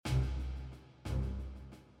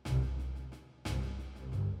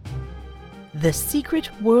The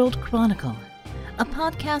Secret World Chronicle, a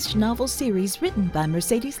podcast novel series written by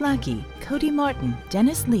Mercedes Lackey, Cody Martin,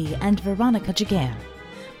 Dennis Lee, and Veronica Giguere.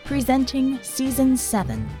 Presenting Season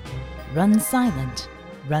 7, Run Silent,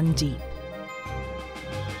 Run Deep.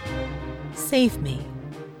 Save Me,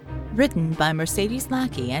 written by Mercedes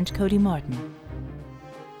Lackey and Cody Martin.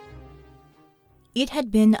 It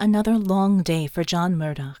had been another long day for John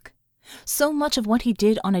Murdoch. So much of what he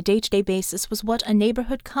did on a day-to-day basis was what a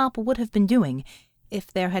neighborhood cop would have been doing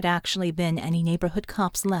if there had actually been any neighborhood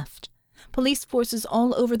cops left. Police forces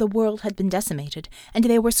all over the world had been decimated, and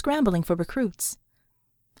they were scrambling for recruits.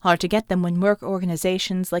 Hard to get them when work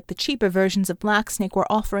organizations like the cheaper versions of Blacksnake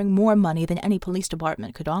were offering more money than any police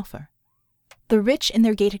department could offer. The rich in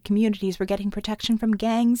their gated communities were getting protection from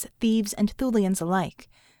gangs, thieves, and Thulians alike.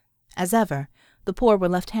 As ever, the poor were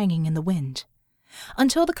left hanging in the wind.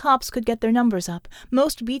 Until the cops could get their numbers up,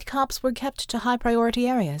 most beat cops were kept to high-priority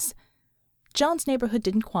areas. John's neighborhood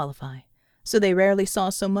didn't qualify, so they rarely saw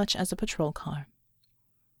so much as a patrol car.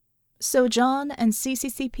 So John and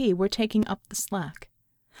CCCP were taking up the slack.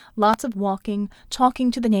 Lots of walking,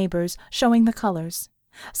 talking to the neighbors, showing the colors,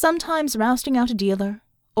 sometimes rousting out a dealer,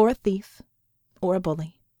 or a thief, or a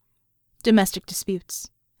bully. Domestic disputes,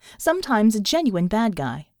 sometimes a genuine bad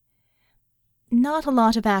guy. Not a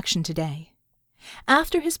lot of action today.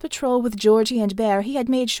 After his patrol with Georgie and Bear, he had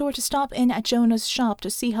made sure to stop in at Jonah's shop to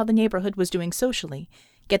see how the neighborhood was doing socially,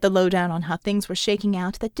 get the lowdown on how things were shaking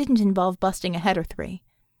out that didn't involve busting a head or three.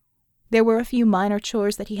 There were a few minor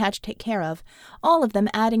chores that he had to take care of, all of them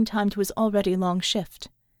adding time to his already long shift.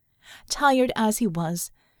 Tired as he was,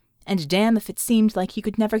 and damn if it seemed like he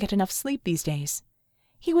could never get enough sleep these days,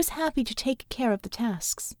 he was happy to take care of the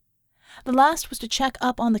tasks. The last was to check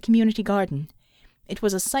up on the community garden. It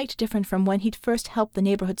was a sight different from when he'd first helped the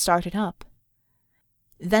neighborhood start it up.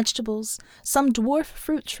 Vegetables, some dwarf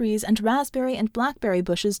fruit trees, and raspberry and blackberry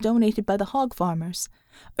bushes donated by the hog farmers.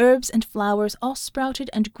 Herbs and flowers all sprouted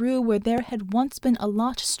and grew where there had once been a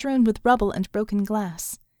lot strewn with rubble and broken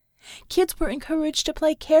glass. Kids were encouraged to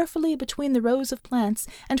play carefully between the rows of plants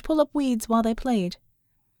and pull up weeds while they played.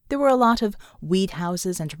 There were a lot of weed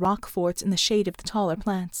houses and rock forts in the shade of the taller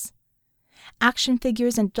plants. Action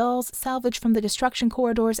figures and dolls salvaged from the destruction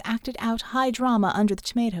corridors acted out high drama under the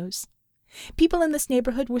tomatoes. People in this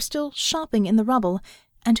neighborhood were still shopping in the rubble,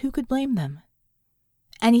 and who could blame them?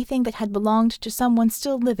 Anything that had belonged to someone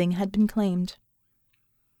still living had been claimed.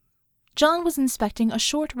 John was inspecting a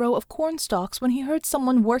short row of corn stalks when he heard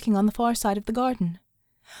someone working on the far side of the garden.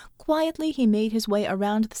 Quietly he made his way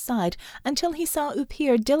around the side until he saw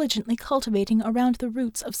Upir diligently cultivating around the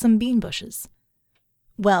roots of some bean bushes.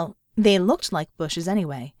 Well, they looked like bushes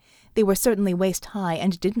anyway. They were certainly waist-high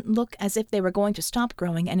and didn't look as if they were going to stop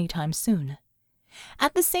growing any time soon.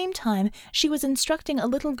 At the same time, she was instructing a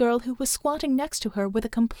little girl who was squatting next to her with a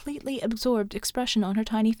completely absorbed expression on her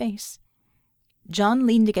tiny face. John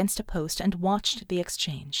leaned against a post and watched the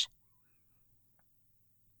exchange.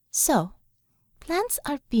 So, plants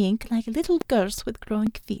are being like little girls with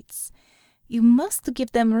growing feet. You must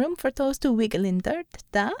give them room for toes to wiggle in dirt,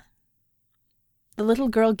 da? The little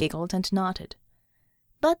girl giggled and nodded.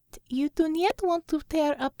 But you do not want to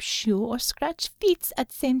tear up shoe or scratch feet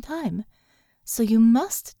at same time, so you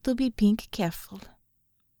must to be being careful.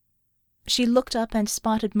 She looked up and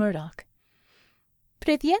spotted Murdoch.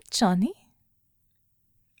 Привет, Johnny.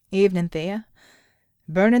 Evening, Thea.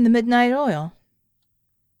 Burning the midnight oil.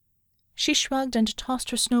 She shrugged and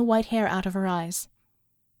tossed her snow-white hair out of her eyes.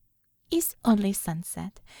 It's only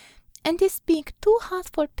sunset, and it's being too hot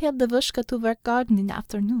for Pale Devushka to work garden in the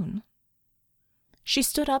afternoon. She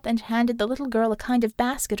stood up and handed the little girl a kind of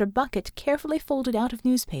basket or bucket carefully folded out of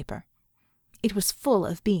newspaper. It was full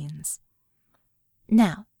of beans.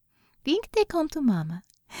 Now, being take home to Mama,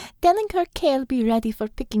 telling her Kale'll be ready for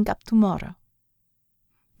picking up tomorrow.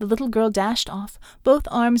 The little girl dashed off, both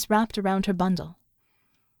arms wrapped around her bundle.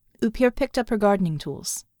 Upir picked up her gardening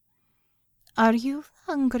tools. Are you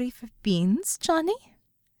hungry for beans, Johnny?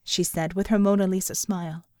 She said with her Mona Lisa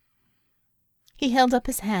smile. He held up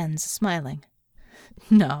his hands, smiling.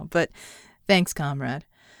 No, but thanks, comrade.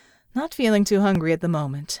 Not feeling too hungry at the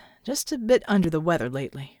moment. Just a bit under the weather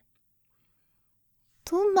lately.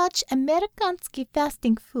 Too much Amerikansky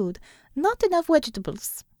fasting food, not enough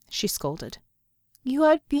vegetables, she scolded. You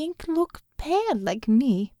are being look pale like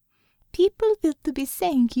me. People will to be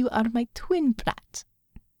saying you are my twin brat.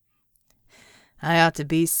 I ought to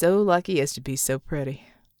be so lucky as to be so pretty.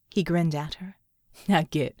 He grinned at her. Now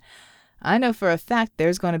I know for a fact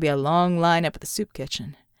there's going to be a long line up at the soup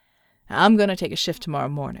kitchen. I'm going to take a shift tomorrow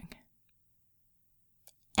morning.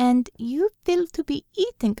 And you will to be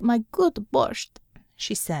eating my good borscht,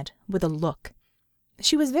 she said, with a look.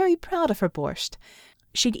 She was very proud of her borscht.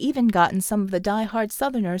 She'd even gotten some of the die-hard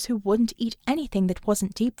Southerners who wouldn't eat anything that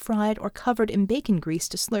wasn't deep-fried or covered in bacon grease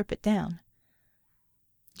to slurp it down.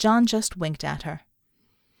 John just winked at her.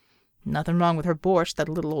 Nothing wrong with her borscht that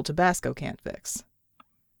a little old Tabasco can't fix.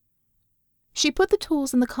 She put the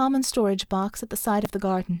tools in the common storage box at the side of the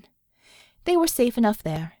garden. They were safe enough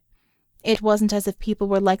there. It wasn't as if people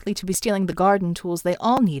were likely to be stealing the garden tools they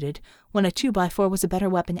all needed, when a 2x4 was a better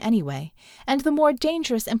weapon anyway, and the more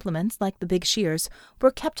dangerous implements, like the big shears,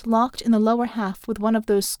 were kept locked in the lower half with one of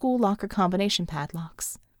those school locker combination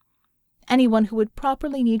padlocks. Anyone who would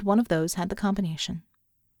properly need one of those had the combination.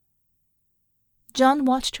 John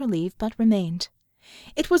watched her leave, but remained.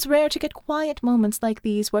 It was rare to get quiet moments like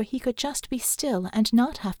these where he could just be still and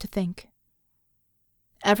not have to think.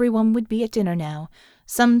 Everyone would be at dinner now,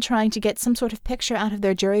 some trying to get some sort of picture out of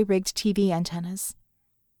their jury-rigged TV antennas.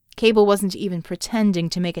 Cable wasn't even pretending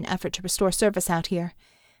to make an effort to restore service out here.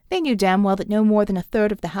 They knew damn well that no more than a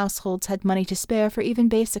third of the households had money to spare for even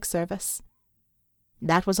basic service.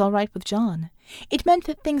 That was all right with John. It meant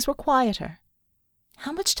that things were quieter.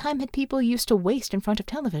 How much time had people used to waste in front of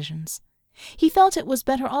televisions? He felt it was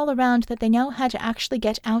better all around that they now had to actually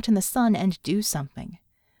get out in the sun and do something.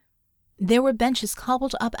 There were benches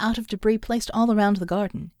cobbled up out of debris placed all around the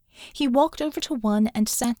garden. He walked over to one and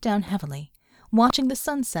sat down heavily, watching the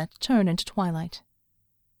sunset turn into twilight.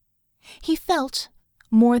 He felt,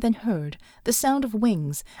 more than heard, the sound of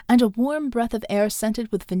wings, and a warm breath of air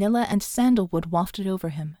scented with vanilla and sandalwood wafted over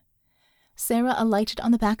him. Sarah alighted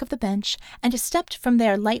on the back of the bench and stepped from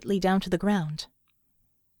there lightly down to the ground.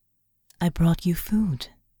 "I brought you food,"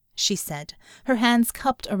 she said, her hands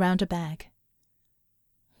cupped around a bag.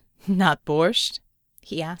 "Not borscht?"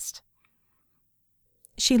 he asked.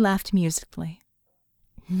 She laughed musically.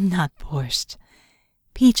 "Not borscht.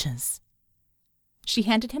 Peaches." She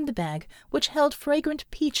handed him the bag, which held fragrant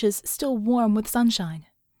peaches still warm with sunshine.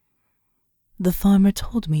 "The farmer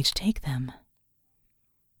told me to take them."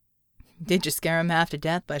 "Did you scare him half to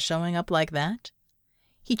death by showing up like that?"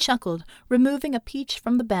 He chuckled, removing a peach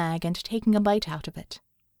from the bag and taking a bite out of it.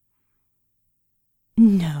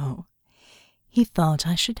 "No. He thought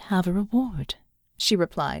I should have a reward," she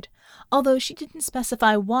replied, although she didn't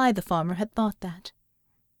specify why the farmer had thought that.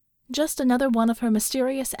 Just another one of her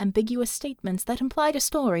mysterious, ambiguous statements that implied a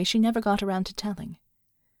story she never got around to telling.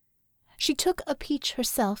 She took a peach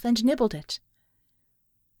herself and nibbled it.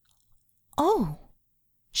 "Oh,"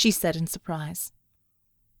 she said in surprise.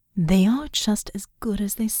 "They are just as good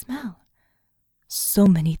as they smell. So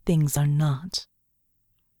many things are not."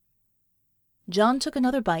 John took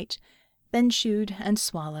another bite, then chewed and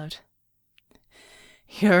swallowed.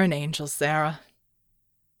 "You're an angel, Sarah."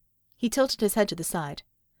 He tilted his head to the side.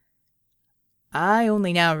 "I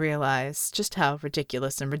only now realize just how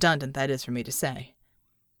ridiculous and redundant that is for me to say."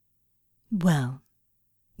 "Well,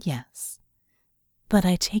 yes, but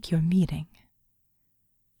I take your meaning."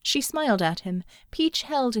 She smiled at him, peach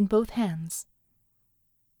held in both hands.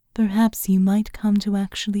 "Perhaps you might come to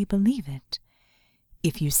actually believe it,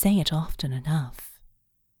 if you say it often enough."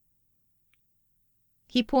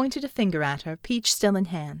 He pointed a finger at her, peach still in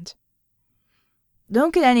hand.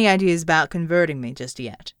 "Don't get any ideas about converting me just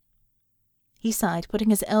yet." He sighed, putting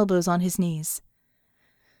his elbows on his knees.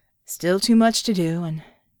 "Still too much to do, and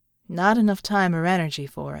not enough time or energy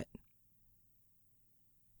for it."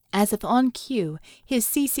 As if on cue, his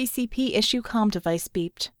CCCP issue comm device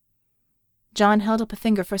beeped. John held up a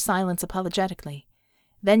finger for silence apologetically,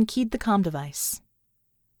 then keyed the comm device.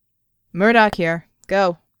 "Murdoch here.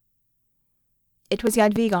 Go." It was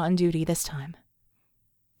Jadwiga on duty this time.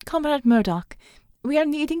 "Comrade Murdoch, we are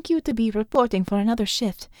needing you to be reporting for another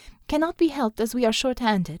shift. Cannot be helped as we are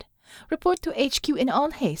short-handed. Report to HQ in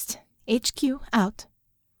all haste. HQ out."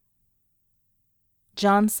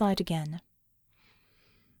 John sighed again.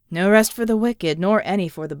 "No rest for the wicked, nor any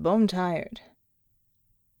for the bone-tired."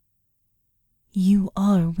 "You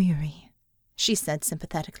are weary," she said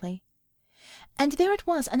sympathetically. And there it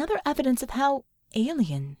was, another evidence of how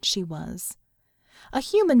alien she was. A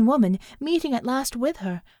human woman meeting at last with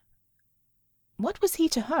her. What was he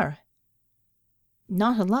to her?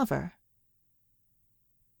 Not a lover.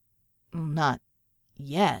 Not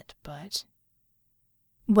yet, but...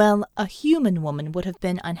 Well, a human woman would have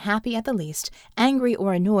been unhappy at the least, angry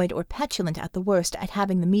or annoyed or petulant at the worst at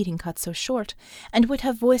having the meeting cut so short, and would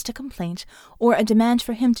have voiced a complaint or a demand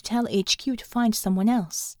for him to tell HQ to find someone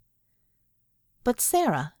else. But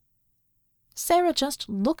Sarah just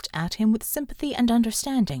looked at him with sympathy and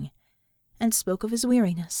understanding, and spoke of his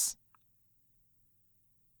weariness.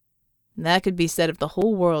 "That could be said of the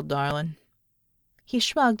whole world, darling." He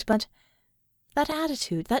shrugged, but That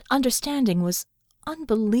attitude, that understanding was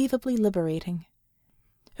unbelievably liberating.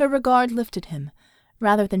 Her regard lifted him,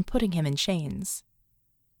 rather than putting him in chains.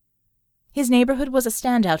 His neighborhood was a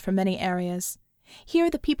standout for many areas. Here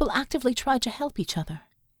the people actively tried to help each other.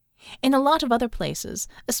 In a lot of other places,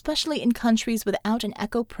 especially in countries without an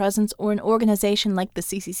ECHO presence or an organization like the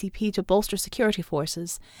CCCP to bolster security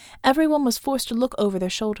forces, everyone was forced to look over their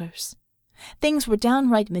shoulders. Things were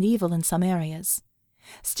downright medieval in some areas.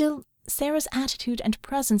 Still, Sarah's attitude and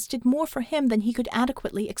presence did more for him than he could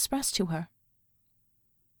adequately express to her.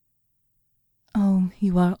 "Oh,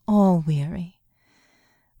 you are all weary,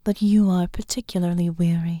 but you are particularly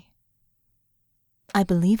weary. I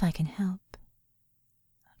believe I can help.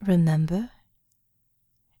 Remember?"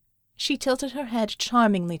 She tilted her head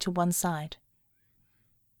charmingly to one side.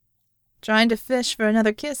 "Trying to fish for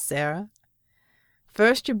another kiss, Sarah?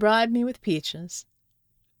 First you bribed me with peaches."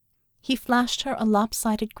 He flashed her a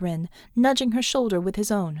lopsided grin, nudging her shoulder with his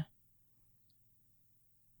own.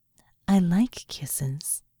 "I like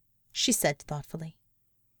kisses," she said thoughtfully.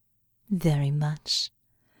 "Very much.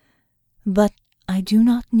 But I do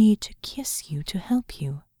not need to kiss you to help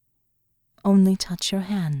you. Only touch your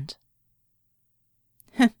hand."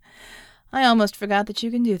 I almost forgot that you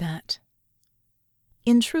can do that.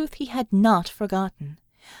 In truth, he had not forgotten.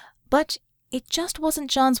 But it just wasn't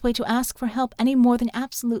John's way to ask for help any more than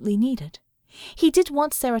absolutely needed. He did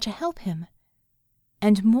want Sarah to help him,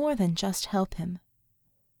 and more than just help him.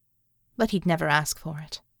 But he'd never ask for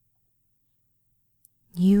it.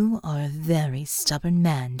 "You are a very stubborn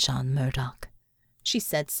man, John Murdoch," she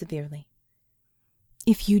said severely.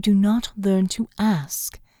 "If you do not learn to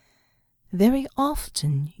ask, very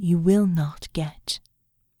often you will not get."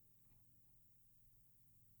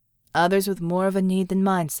 Others with more of a need than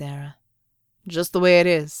mine, Sarah. Just the way it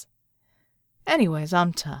is. Anyways,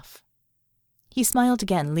 I'm tough. He smiled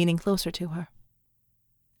again, leaning closer to her.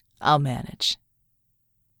 I'll manage.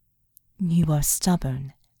 "You are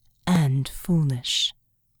stubborn and foolish,"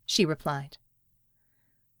 she replied.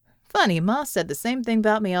 Funny, Ma said the same thing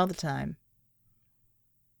about me all the time.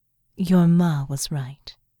 "Your ma was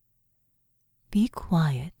right. Be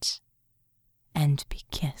quiet and be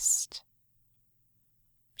kissed."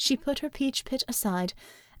 She put her peach pit aside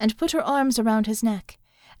and put her arms around his neck,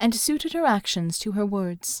 and suited her actions to her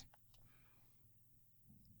words.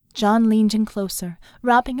 John leaned in closer,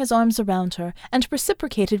 wrapping his arms around her, and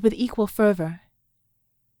reciprocated with equal fervor.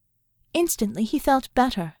 Instantly he felt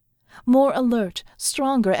better, more alert,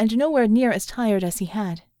 stronger, and nowhere near as tired as he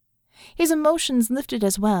had. His emotions lifted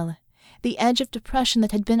as well. The edge of depression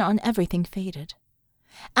that had been on everything faded.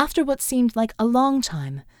 After what seemed like a long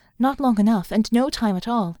time, not long enough, and no time at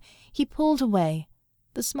all, he pulled away,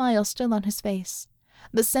 the smile still on his face,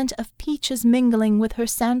 the scent of peaches mingling with her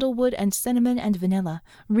sandalwood and cinnamon and vanilla,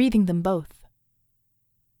 wreathing them both.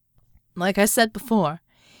 Like I said before,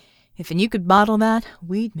 if you could bottle that,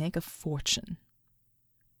 we'd make a fortune.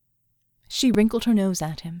 She wrinkled her nose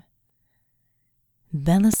at him.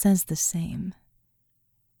 "Bella says the same.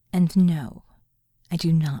 And no, I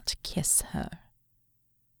do not kiss her."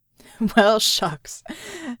 Well, shucks.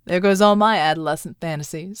 There goes all my adolescent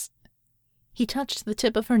fantasies. He touched the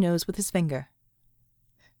tip of her nose with his finger.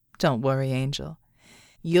 Don't worry, Angel.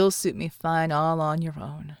 You'll suit me fine all on your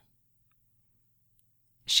own.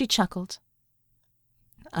 She chuckled.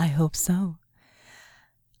 "I hope so.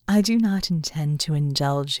 I do not intend to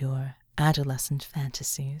indulge your adolescent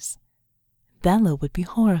fantasies. Bella would be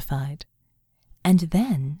horrified, and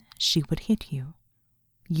then she would hit you.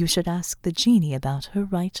 You should ask the genie about her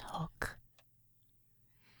right hook."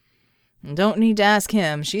 Don't need to ask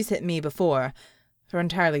him. She's hit me before, for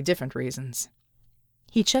entirely different reasons.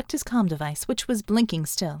 He checked his comm device, which was blinking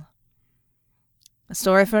still. A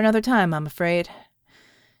story for another time, I'm afraid.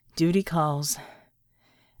 Duty calls.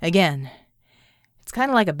 Again, it's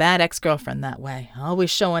kind of like a bad ex-girlfriend that way, always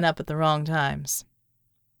showing up at the wrong times.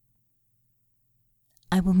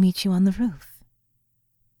 "I will meet you on the roof.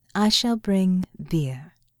 I shall bring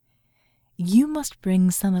beer. You must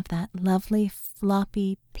bring some of that lovely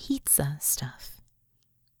floppy pizza stuff.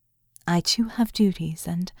 I too have duties,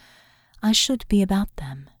 and I should be about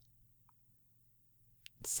them."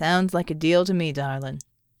 Sounds like a deal to me, darling.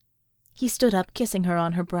 He stood up, kissing her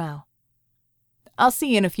on her brow. I'll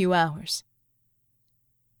see you in a few hours.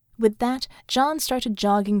 With that, John started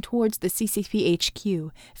jogging towards the CCP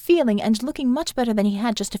HQ, feeling and looking much better than he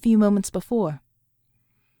had just a few moments before.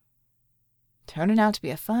 Turning out to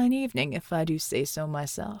be a fine evening, if I do say so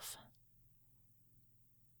myself.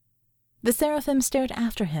 The Seraphym stared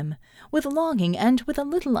after him, with longing and with a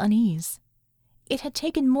little unease. It had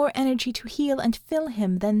taken more energy to heal and fill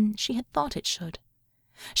him than she had thought it should.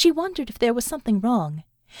 She wondered if there was something wrong.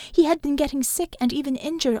 He had been getting sick and even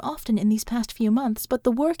injured often in these past few months, but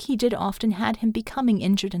the work he did often had him becoming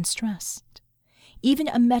injured and stressed. Even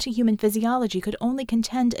a metahuman physiology could only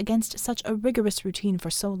contend against such a rigorous routine for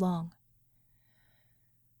so long.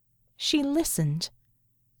 She listened,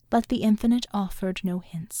 but the infinite offered no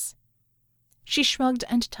hints. She shrugged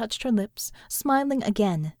and touched her lips, smiling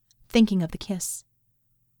again, thinking of the kiss.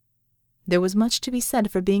 There was much to be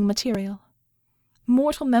said for being material.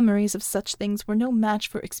 Mortal memories of such things were no match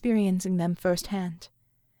for experiencing them firsthand.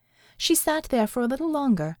 She sat there for a little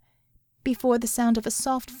longer, before the sound of a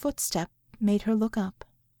soft footstep made her look up.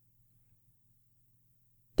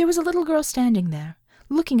 There was a little girl standing there,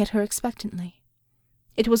 looking at her expectantly.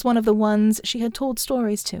 It was one of the ones she had told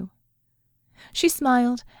stories to. She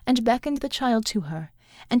smiled and beckoned the child to her,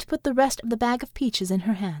 and put the rest of the bag of peaches in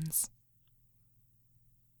her hands.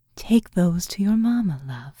 "Take those to your mamma,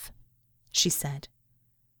 love," she said.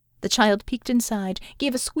 The child peeked inside,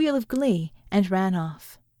 gave a squeal of glee, and ran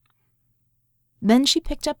off. Then she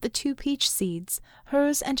picked up the 2 peach seeds,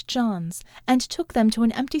 hers and John's, and took them to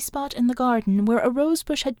an empty spot in the garden where a rose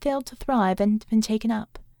bush had failed to thrive and been taken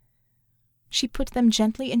up. She put them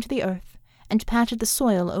gently into the earth and patted the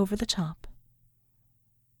soil over the top.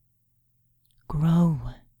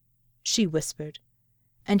 "Grow," she whispered,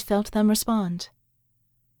 and felt them respond.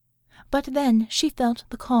 But then she felt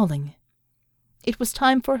the calling. It was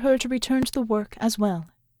time for her to return to the work as well,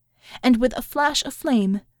 and with a flash of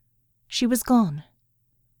flame, she was gone.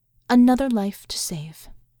 Another life to save.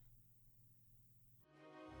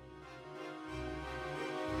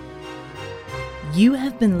 You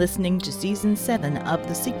have been listening to Season 7 of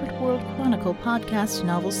the Secret World Chronicle podcast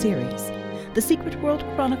novel series. The Secret World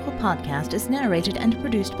Chronicle podcast is narrated and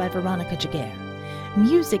produced by Veronica Giguere.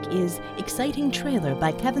 Music is Exciting Trailer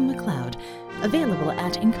by Kevin MacLeod, available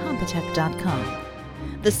at incompetech.com.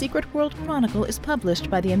 The Secret World Chronicle is published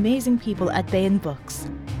by the amazing people at Baen Books.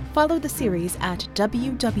 Follow the series at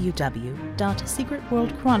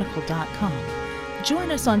www.secretworldchronicle.com.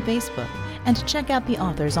 Join us on Facebook and check out the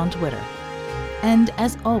authors on Twitter. And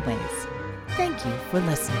as always, thank you for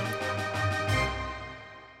listening.